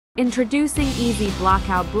Introducing easy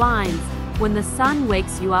blockout blinds. When the sun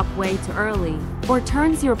wakes you up way too early, or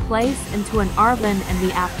turns your place into an oven in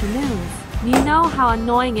the afternoons, you know how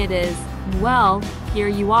annoying it is. Well, here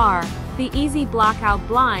you are. The easy blockout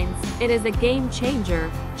blinds. It is a game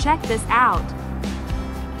changer. Check this out.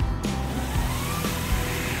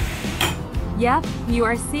 Yep, you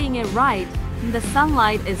are seeing it right. The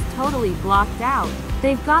sunlight is totally blocked out.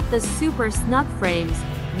 They've got the super snug frames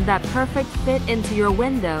that perfect fit into your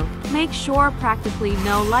window. Make sure practically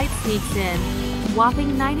no light sneaks in.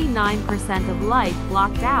 Whopping 99% of light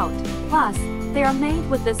blocked out. Plus, they are made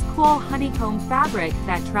with this cool honeycomb fabric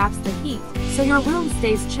that traps the heat, so your room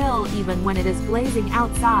stays chill even when it is blazing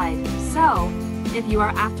outside. So, if you are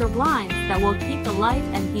after blinds that will keep the light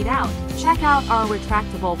and heat out, check out our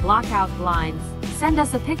retractable blockout blinds. Send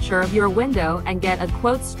us a picture of your window and get a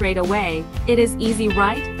quote straight away. It is easy,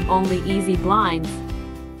 right? Only easy blinds.